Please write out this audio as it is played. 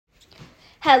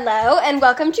Hello, and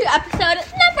welcome to episode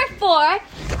number 4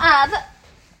 of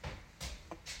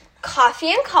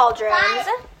Coffee and Cauldrons.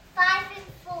 5 and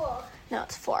 4. No,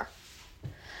 it's 4.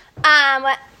 I'm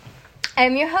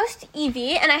your host,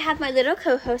 Evie, and I have my little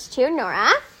co-host here, Nora.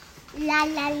 La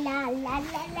la la la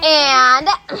la la. And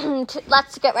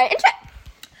let's get right into it.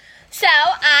 So,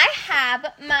 I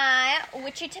have my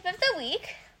witchy tip of the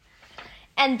week,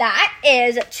 and that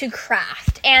is to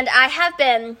craft. And I have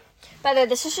been... By the way,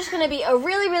 this is just going to be a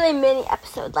really, really mini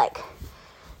episode, like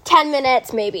 10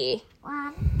 minutes maybe.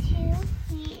 1, 2,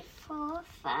 3, 4,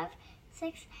 5,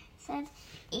 6, 7,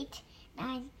 8,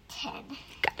 9, 10.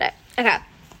 Got it. Okay.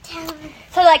 10.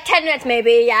 So like 10 minutes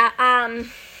maybe, yeah. And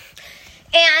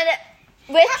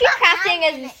witchy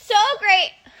crafting is so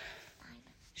great.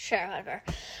 Sure, whatever.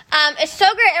 It's so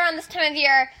great around this time of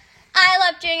year. I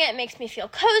love doing it. It makes me feel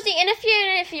cozy. And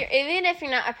even if you're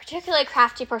not a particularly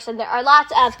crafty person, there are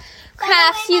lots of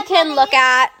crafts you can look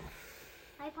at.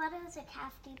 My brother is a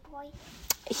crafty boy.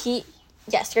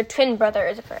 Yes, your twin brother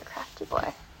is a very crafty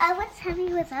boy. I wish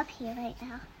Henry was up here right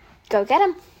now. Go get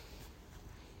him.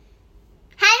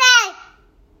 Henry!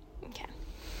 Okay.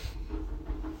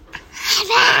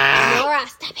 Henry! Nora,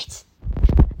 stop it.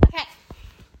 Okay.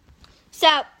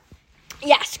 So,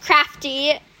 yes,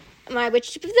 crafty. My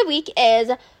witch tip of the week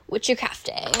is witchy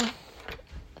crafting.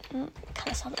 Kind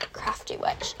of sounds like crafty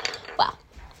witch. Well,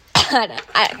 I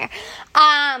don't care.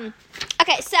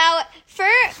 Okay, so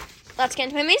let's get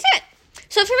into my main segment.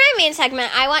 So for my main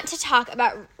segment, I want to talk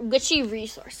about witchy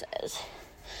resources.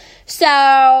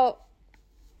 So,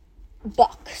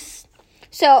 books.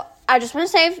 So I just want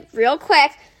to say real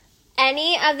quick,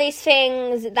 any of these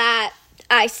things that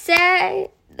I say,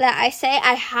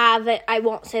 I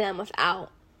won't say them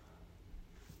without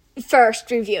first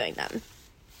reviewing them.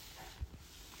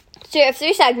 So you have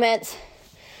 3 segments: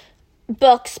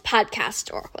 books, podcast,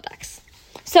 oracle decks.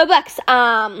 So books,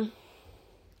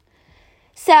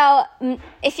 so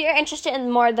if you're interested in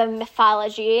more the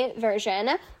mythology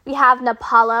version, we have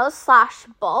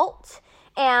Napalo/Bolt,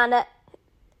 and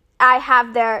I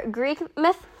have their Greek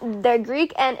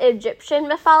and Egyptian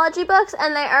mythology books,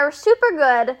 and they are super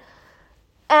good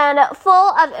and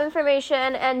full of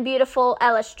information and beautiful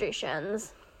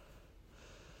illustrations.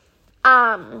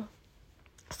 So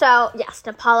yes,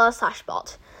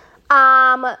 Napalo/Bolt.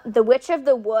 The Witch of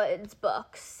the Woods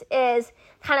books is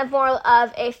kind of more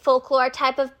of a folklore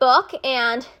type of book,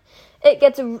 and I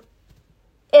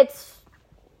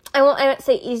won't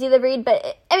say easy to read,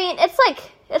 but it's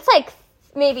like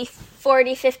maybe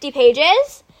 40, 50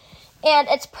 pages, and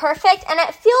it's perfect, and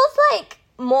it feels like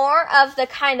more of the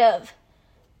kind of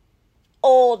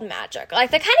old magic,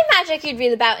 like the kind of magic you'd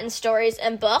read about in stories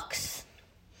and books.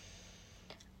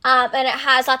 And it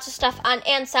has lots of stuff on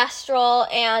ancestral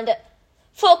and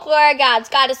folklore, gods,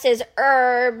 goddesses,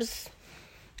 herbs.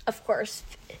 Of course,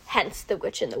 hence the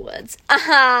Witch in the Woods.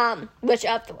 Witch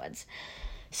of the Woods.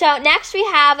 So next we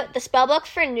have the spellbook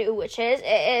for new witches.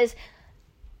 It is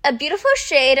a beautiful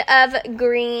shade of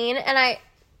green, and I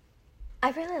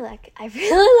really like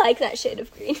that shade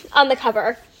of green on the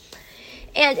cover.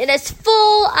 And it is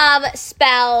full of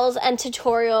spells and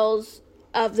tutorials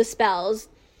of the spells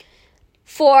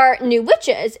for new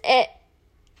witches. It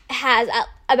has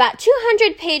about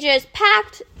 200 pages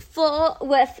packed full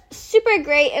with super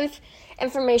great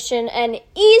information and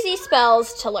easy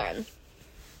spells to learn.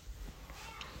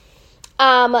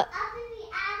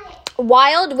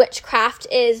 Wild Witchcraft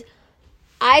is,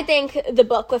 I think, the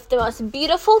book with the most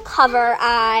beautiful cover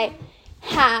I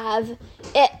have.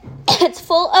 It's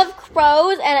full of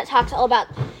crows, and it talks all about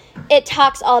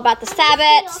the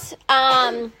Sabbats.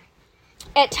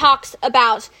 It talks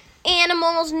about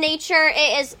animals, nature.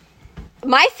 It is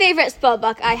my favorite spell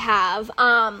book I have.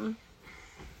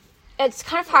 It's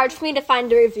kind of hard for me to find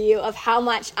a review of how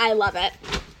much I love it.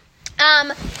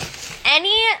 And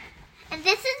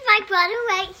this is my brother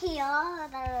right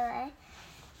here.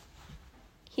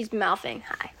 He's mouthing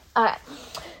hi. Okay.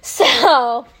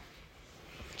 So,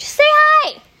 just say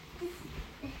hi.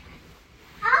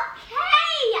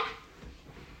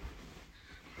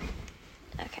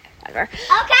 Okay, whatever.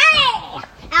 Okay!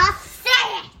 I'll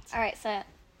say it! Alright, say it.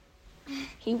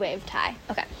 He waved hi.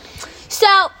 Okay.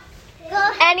 So, Go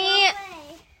ahead, any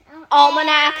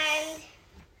almanac?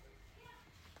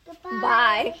 Goodbye.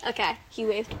 Bye. Okay, he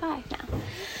waved bye now.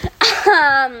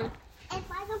 And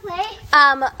by the way,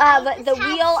 of the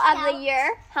Wheel of the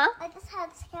Year. Huh? I just had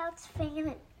Scout's thing in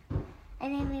it. I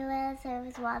didn't realize there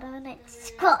was water in it.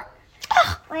 Screw it.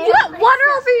 You got water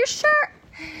over your shirt?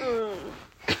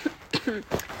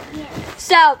 Yeah.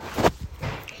 So,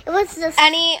 It was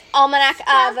any almanac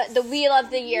of the Wheel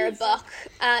of the Year book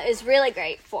is really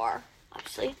great for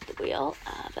obviously, the wheel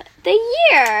of the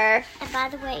year. And by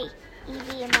the way,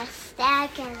 Evie and my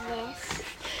stack in this.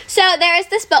 So there is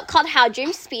this book called How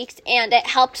Dreams Speaks, and it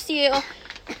helps you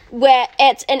with,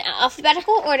 it's in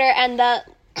alphabetical order, and the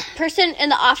person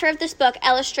and the author of this book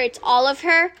illustrates all of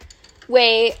her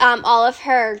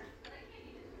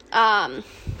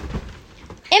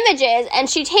images, and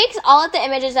she takes all of the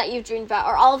images that you've dreamed about,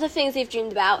 or all of the things you've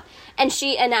dreamed about, and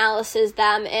she analyzes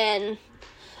them in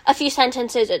a few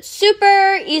sentences. It's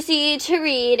super easy to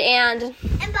read, and by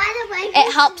the way,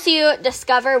 it helps you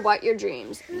discover what your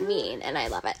dreams mean, and I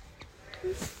love it.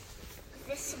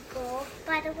 This girl,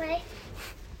 by the way.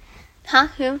 Huh?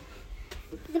 Who?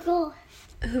 The girl.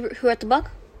 Who wrote the book?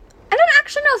 I don't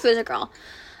actually know if it was a girl.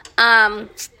 I'll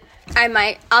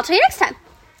tell you next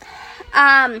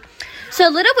time. So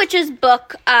Little Witch's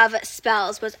Book of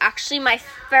Spells was actually my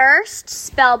first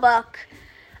spell book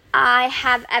I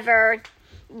have ever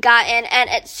gotten, and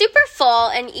it's super full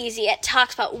and easy. It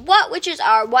talks about what witches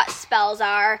are, what spells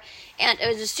are, and it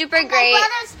was a super great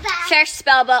first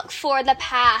spell book for the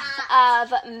path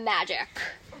of magic.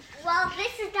 Well,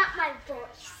 this is not my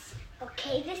voice.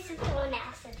 Okay, this is someone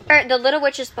else's. Or the Little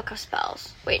Witch's Book of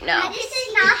Spells. Wait, no. This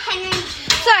is not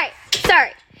Henry's.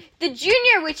 Sorry. The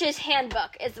Junior Witch's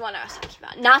Handbook is the one I was talking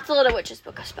about, not the Little Witch's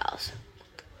Book of Spells.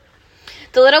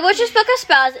 The Little Witch's Book of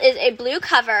Spells is a blue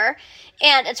cover,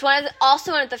 and it's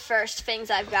also one of the first things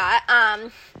I've got.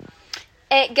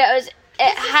 It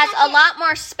has a lot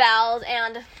more spells,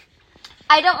 and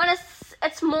I don't want to.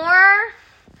 It's more.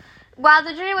 While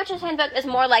the Junior Witch's Handbook is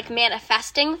more like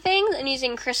manifesting things and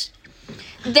using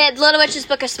the Little Witch's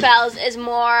Book of Spells is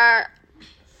more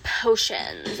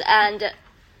potions and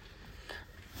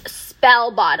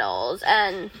spell bottles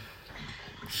and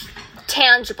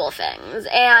tangible things,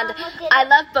 and I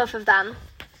love both of them.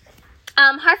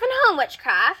 Harf and Home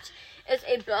Witchcraft is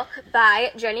a book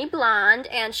by Jenny Blonde,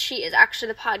 and she is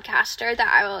actually the podcaster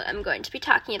that I'm going to be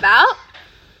talking about.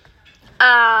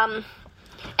 And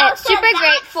it's super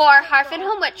great for Harf and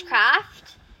Home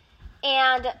Witchcraft,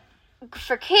 and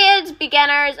for kids,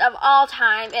 beginners of all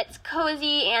time. It's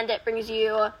cozy, and it brings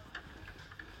you.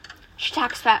 She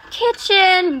talks about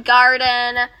kitchen,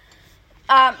 garden,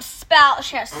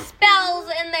 she has spells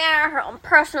in there, her own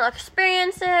personal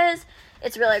experiences.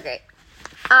 It's really great.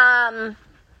 The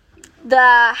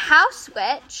House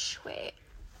Witch, okay,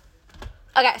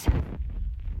 so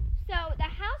the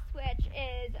House Witch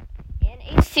is in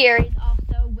a series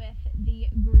also with the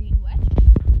Green Witch.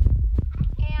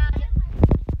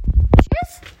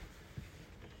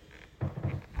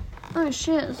 And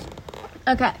she is.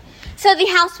 Okay. So the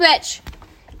House Witch,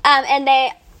 and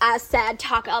they, as said,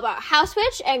 talk all about House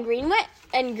Witch and Green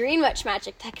Witch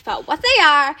magic. Talk about what they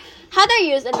are, how they're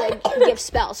used, and they give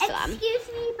spells to them. Excuse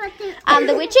me, but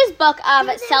the Witch's Book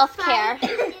of Self-Care.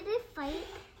 Did they fight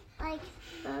like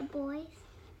the boys?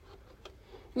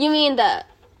 You mean the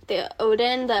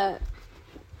Odin, the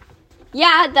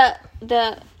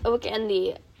Oak and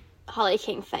the Holly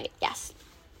King fight? Yes.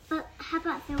 But how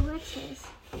about the witches?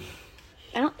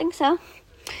 I don't think so.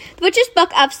 The Witch's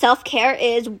Book of Self-Care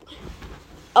is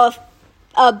a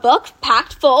book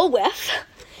packed full with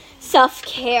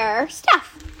self-care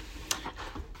stuff.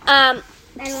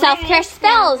 Self-care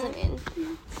spells, I mean.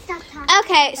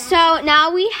 Okay, so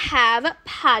now we have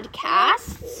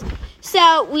podcasts.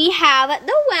 So we have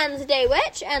the Wednesday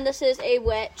Witch, and this is a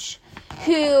witch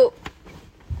who...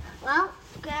 Well,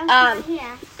 go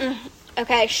here.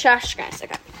 Okay, shush, guys,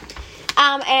 okay.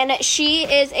 And she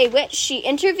is a witch. She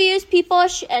interviews people,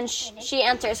 and she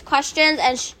answers questions,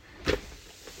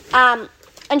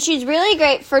 and she's really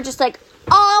great for just like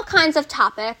all kinds of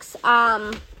topics.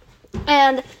 And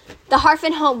the Harf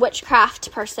and Home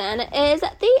Witchcraft person is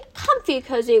the Comfy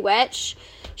Cozy Witch.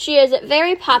 She is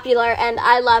very popular, and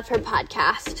I love her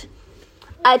podcast.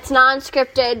 It's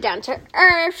non-scripted, down to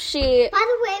earth. She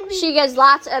gives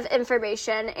lots of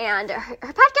information, and her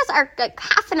podcasts are like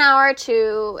half an hour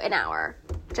to an hour,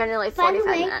 generally 45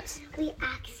 minutes. We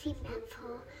actually met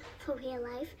for real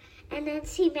life, and then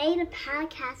she made a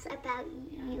podcast about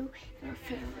you and your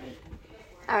family.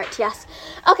 All right, yes.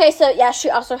 Okay, so yeah,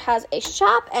 she also has a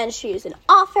shop, and she's an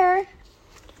author,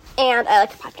 and I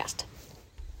like her podcast.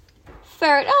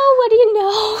 What do you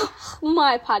know?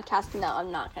 My podcast, no,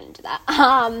 I'm not going to do that.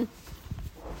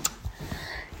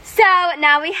 So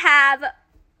now we have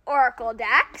Oracle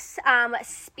decks.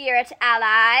 Spirit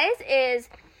Allies is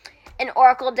an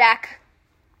Oracle deck.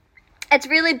 It's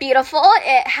really beautiful.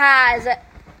 It has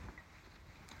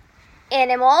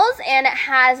animals and it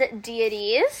has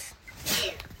deities.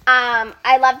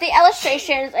 I love the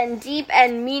illustrations and deep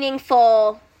and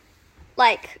meaningful,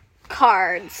 like,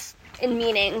 cards. and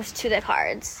meanings to the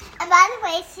cards. And by the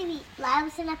way, she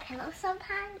lies in a pillow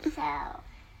sometimes, so.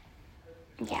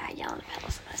 Yeah, I yell in a pillow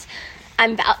sometimes.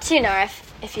 I'm about to, Nora,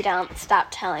 if you don't stop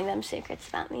telling them secrets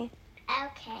about me.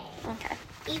 Okay.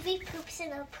 Evie poops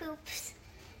in her poops.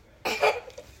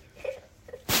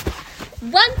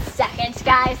 1 second,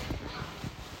 guys.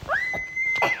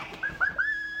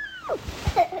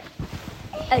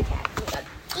 Okay.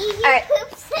 Evie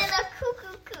poops in a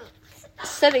cuckoo coops.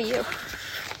 So do you.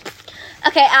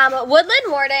 Okay, Woodland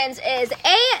Wardens is a...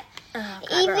 Oh,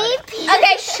 God, Evie poops.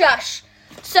 Okay, shush.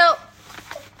 So,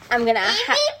 I'm gonna...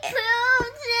 Evie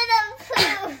poops in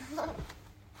a poop.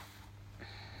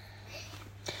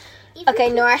 Okay,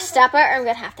 Nora, stop it, or I'm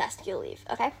gonna have to ask you to leave,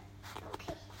 okay?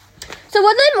 So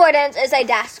Woodland Wardens is a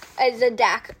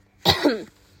deck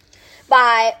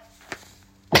by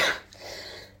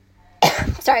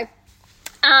sorry.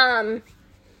 And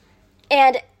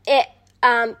it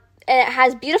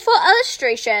has beautiful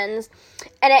illustrations,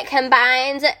 and it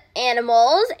combines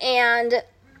animals and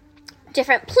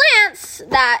different plants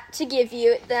to give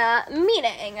you the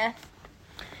meaning.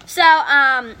 So,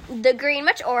 the Green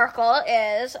Witch Oracle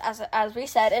is, as we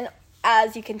said, and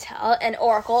as you can tell, an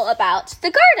oracle about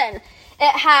the garden.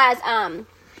 It has berries.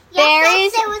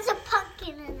 Yes, there was a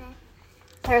pumpkin in it.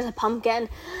 There's a pumpkin.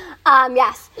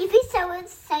 Yes. Evie's so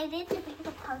excited to pick the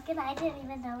pumpkin. I didn't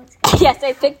even know it's going. Yes,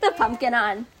 I picked the pumpkin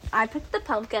on. I picked the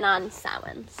pumpkin on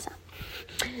Samhain. So.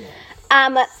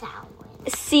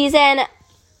 Season.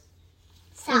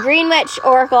 Green Witch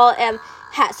Oracle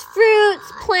has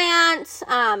fruits, plants,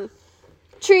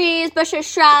 trees, bushes,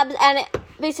 shrubs, and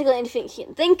basically anything you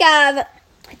can think of.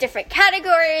 Different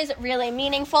categories, really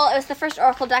meaningful. It was the first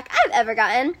Oracle deck I've ever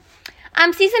gotten.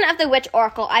 Season of the Witch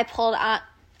Oracle, I pulled on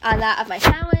that of my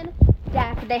Samhain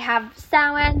deck. They have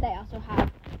Samhain. They also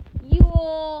have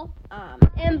Yule,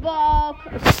 Imbolc,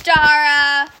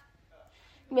 Ostara,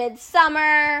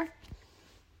 Midsummer.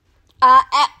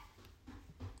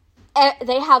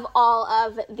 They have all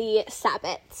of the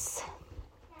Sabbats.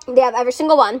 They have every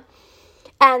single one.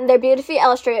 And they're beautifully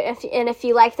illustrated. And if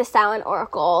you like the Samhain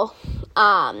Oracle,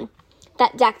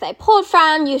 that deck that I pulled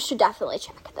from, you should definitely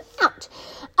check them out.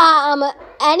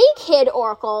 Any kid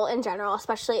Oracle in general,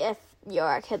 especially if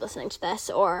you're a kid listening to this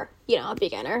or, a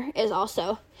beginner, is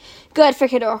also good for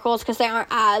kid Oracles because they aren't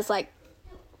as, let's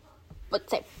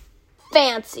say,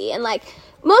 fancy. And,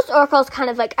 most Oracles kind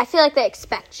of, I feel like they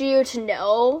expect you to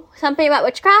know something about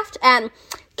witchcraft. And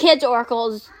kids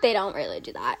Oracles, they don't really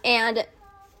do that. And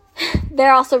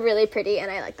they're also really pretty,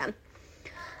 and I like them.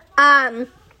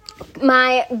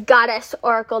 My Goddess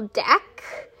Oracle deck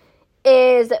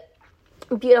is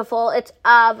beautiful. It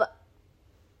has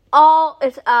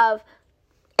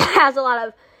a lot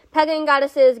of pagan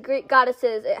goddesses, Greek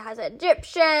goddesses. It has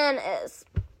Egyptian, it's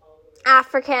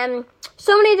African,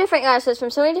 so many different goddesses from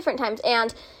so many different times.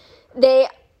 And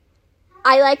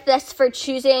I like this for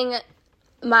choosing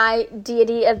my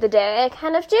deity of the day, I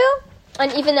kind of do.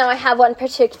 And even though I have one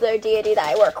particular deity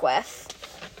that I work with,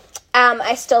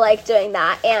 I still like doing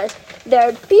that. And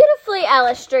they're beautifully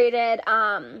illustrated.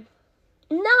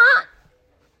 Not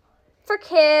for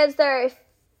kids. There are a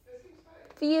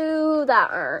few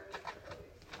that aren't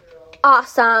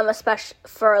awesome, especially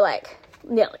for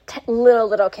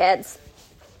little kids.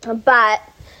 But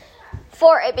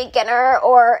for a beginner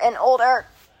or an older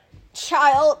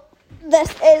child, this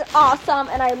is awesome,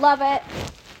 and I love it.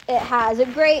 It has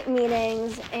great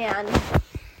meanings, and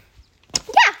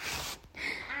yeah.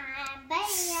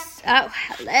 Oh,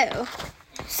 hello.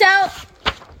 So,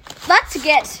 let's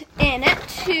get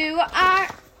into our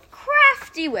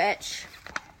Crafty Witch.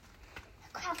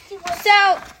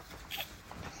 So,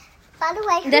 by the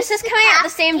way, this is coming out the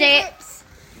same day.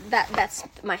 That's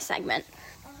my segment.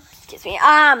 Excuse me.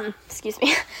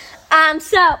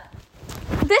 So,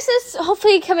 this is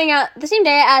hopefully coming out the same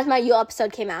day as my Yule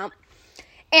episode came out.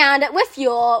 And with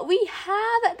Yule, we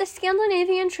have the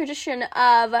Scandinavian tradition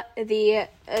of the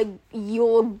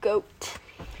Yule goat.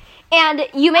 And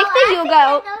you make the Yule goat.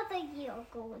 I know the Yule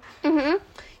goat.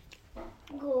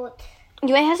 Goat.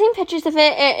 You might have seen pictures of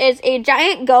it. It is a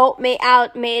giant goat made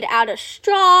out of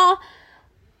straw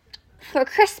for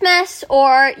Christmas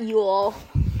or Yule.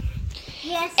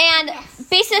 Yes. And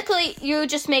basically, you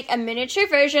just make a miniature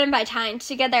version by tying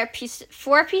together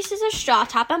 4 pieces of straw,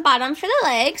 top and bottom, for the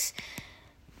legs.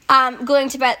 Gluing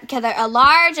together a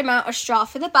large amount of straw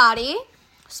for the body,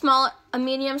 a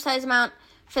medium-sized amount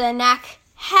for the neck,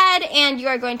 head, and you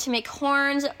are going to make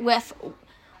horns with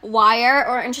wire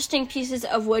or interesting pieces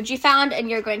of wood you found, and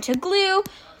you're going to glue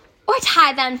or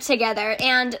tie them together.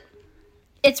 And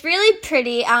it's really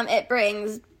pretty. It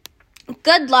brings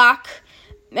good luck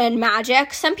and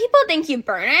magic. Some people think you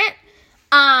burn it,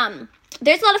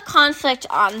 There's a lot of conflict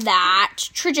on that.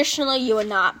 Traditionally, you would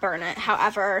not burn it.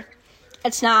 However,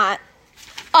 it's not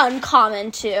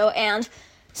uncommon to, and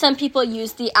some people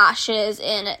use the ashes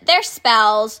in their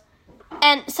spells,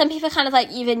 and some people kind of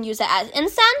like even use it as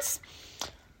incense.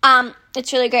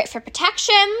 It's really great for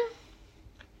protection,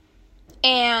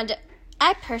 and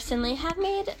I personally have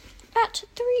made about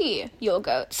 3 Yule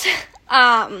goats. 3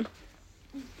 Yule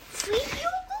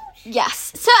goats?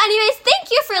 Yes. So anyways, thank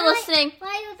you for listening.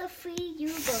 Why are the 3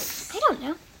 Yule goats? I don't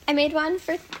know. I made one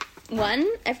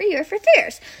every year for 3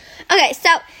 years. Okay, so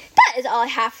that is all I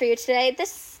have for you today.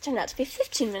 This turned out to be a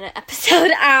 15-minute episode.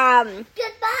 Goodbye,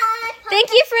 thank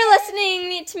you for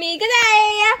listening to me. Good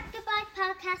day. Goodbye,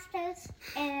 podcasters.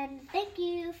 And thank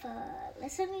you for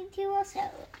listening to our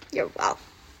show. You're welcome.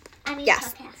 I mean,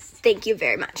 Yes. podcast. Thank you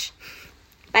very much.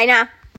 Bye now.